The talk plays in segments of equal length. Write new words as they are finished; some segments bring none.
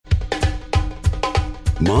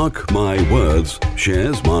Mark My Words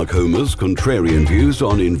shares Mark Homer's contrarian views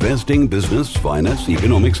on investing, business, finance,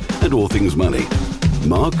 economics, and all things money.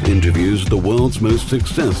 Mark interviews the world's most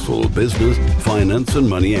successful business, finance, and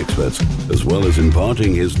money experts, as well as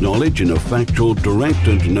imparting his knowledge in a factual, direct,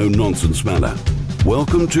 and no-nonsense manner.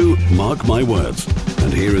 Welcome to Mark My Words,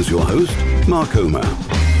 and here is your host, Mark Homer.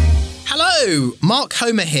 Hello, Mark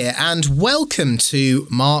Homer here, and welcome to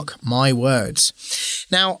Mark My Words.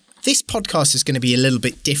 Now, this podcast is going to be a little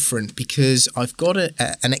bit different because I've got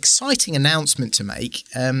an exciting announcement to make.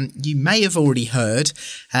 You may have already heard,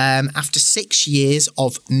 after 6 years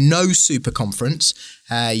of no super conference,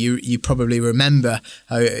 you probably remember,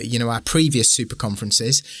 our previous super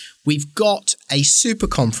conferences. We've got a super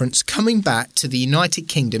conference coming back to the United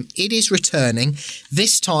Kingdom. It is returning.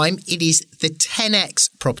 This time it is the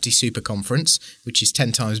 10X Property Super Conference, which is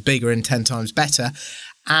 10 times bigger and 10 times better.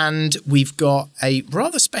 And we've got a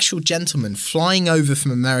rather special gentleman flying over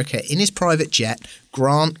from America in his private jet,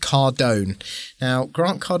 Grant Cardone. Now,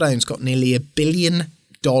 Grant Cardone's got nearly $1 billion,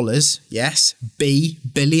 yes, $1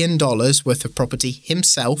 billion worth of property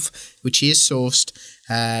himself, which he has sourced,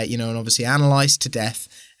 and obviously analysed to death.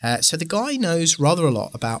 So the guy knows rather a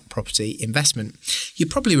lot about property investment. You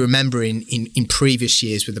probably remember in previous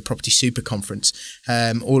years with the Property Super Conference,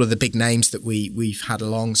 all of the big names that we've had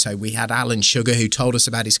along. So we had Alan Sugar, who told us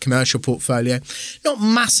about his commercial portfolio. Not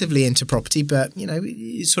massively into property, but,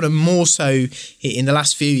 sort of more so in the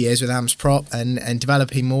last few years with AMS Prop and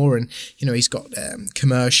developing more. And, he's got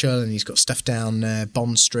commercial and he's got stuff down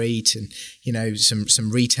Bond Street and, some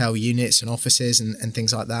retail units and offices and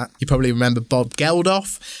things like that. You probably remember Bob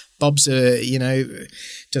Geldof. Bob's,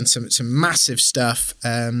 done some massive stuff,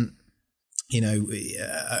 over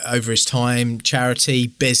his time, charity,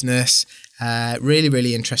 business, really,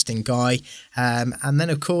 really interesting guy. And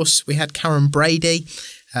then, of course, we had Karen Brady.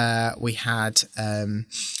 We had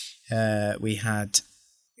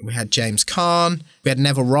James Kahn. We had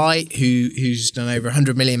Neville Wright, who's done over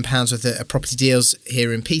 £100 million worth of property deals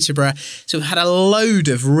here in Peterborough. So we had a load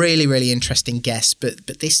of really, really interesting guests. But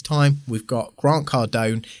this time we've got Grant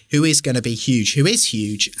Cardone, who is going to be huge,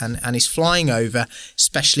 and is flying over,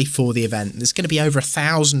 especially for the event. There's going to be over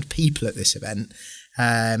 1,000 people at this event,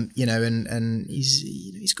 and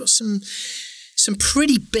he's got some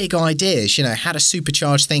pretty big ideas, how to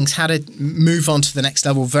supercharge things, how to move on to the next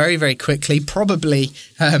level very, very quickly, probably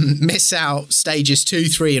miss out stages 2,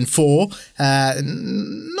 3 and 4.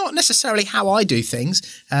 Not necessarily how I do things.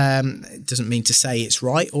 It doesn't mean to say it's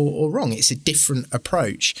right or wrong. It's a different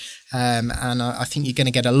approach. And I think you're going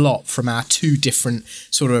to get a lot from our two different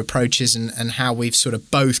sort of approaches and how we've sort of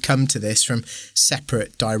both come to this from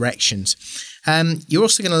separate directions. You're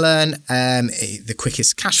also going to learn the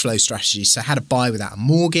quickest cash flow strategies. So how to buy without a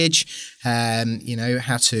mortgage, how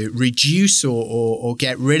to reduce or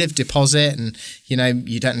get rid of deposit. And, you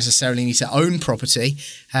don't necessarily need to own property.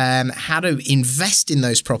 How to invest in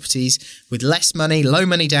those properties with less money, low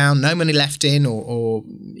money down, no money left in or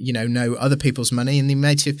no other people's money. And the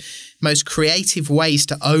most creative ways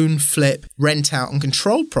to own, flip, rent out and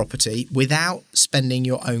control property without spending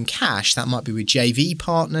your own cash. That might be with JV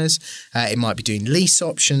partners. It might be doing lease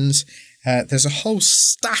options. There's a whole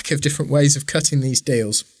stack of different ways of cutting these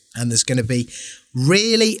deals. And there's going to be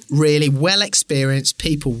really, really well-experienced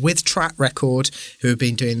people with track record who have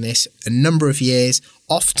been doing this a number of years,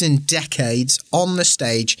 often decades, on the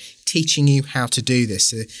stage, teaching you how to do this.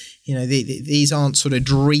 So, these aren't sort of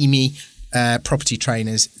dreamy property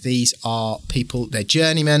trainers. These are people, they're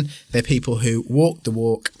journeymen, they're people who walk the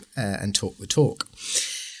walk and talk the talk.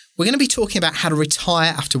 We're going to be talking about how to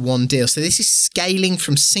retire after one deal. So this is scaling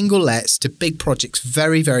from single lets to big projects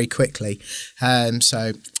very, very quickly. I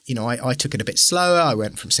took it a bit slower. I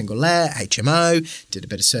went from single let, HMO, did a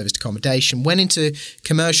bit of serviced accommodation, went into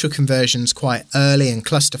commercial conversions quite early and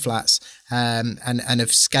cluster flats and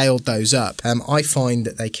have scaled those up. I find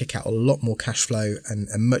that they kick out a lot more cash flow and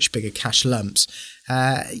much bigger cash lumps,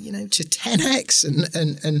 to 10x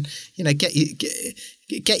and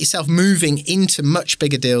get yourself moving into much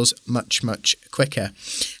bigger deals much, much quicker.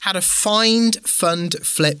 How to find, fund,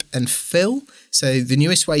 flip and fill. So the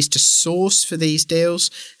newest ways to source for these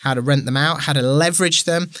deals, how to rent them out, how to leverage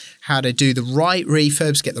them, how to do the right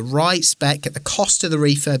refurbs, get the right spec, get the cost of the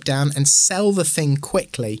refurb down and sell the thing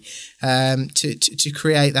quickly to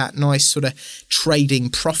create that nice sort of trading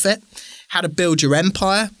profit. How to build your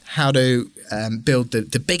empire, how to build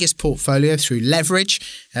the biggest portfolio through leverage,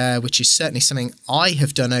 which is certainly something I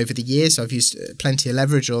have done over the years. I've used plenty of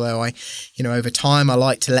leverage, although over time I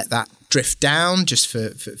like to let that drift down just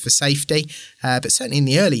for safety. But certainly in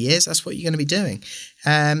the early years, that's what you're going to be doing.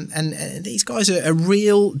 And these guys are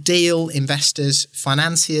real deal investors,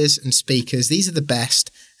 financiers and speakers. These are the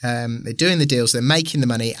best. They're doing the deals, they're making the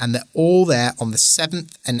money, and they're all there on the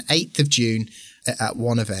 7th and 8th of June at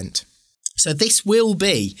one event. So this will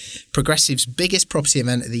be Progressive's biggest property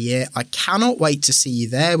event of the year. I cannot wait to see you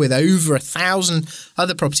there with over 1,000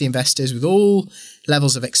 other property investors with all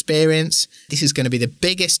levels of experience. This is going to be the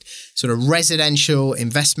biggest sort of residential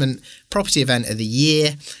investment property event of the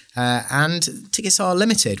year. And tickets are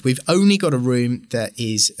limited. We've only got a room that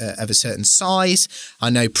is of a certain size. I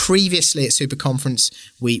know previously at Super Conference,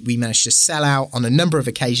 we managed to sell out on a number of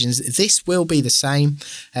occasions. This will be the same.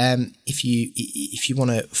 If you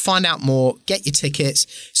want to find out more, get your tickets.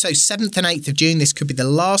 So 7th and 8th of June, this could be the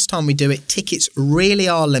last time we do it. Tickets really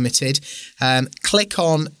are limited. Click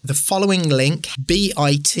on the following link,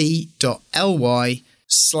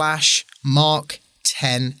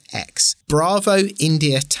 bit.ly/Mark10X. Bravo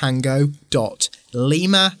India Tango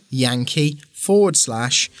Lima Yankee /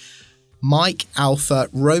 Mike Alpha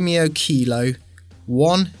Romeo Kilo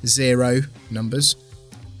 10 numbers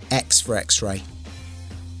X for X-ray.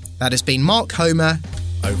 That has been Mark Homer,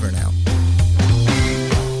 over and out.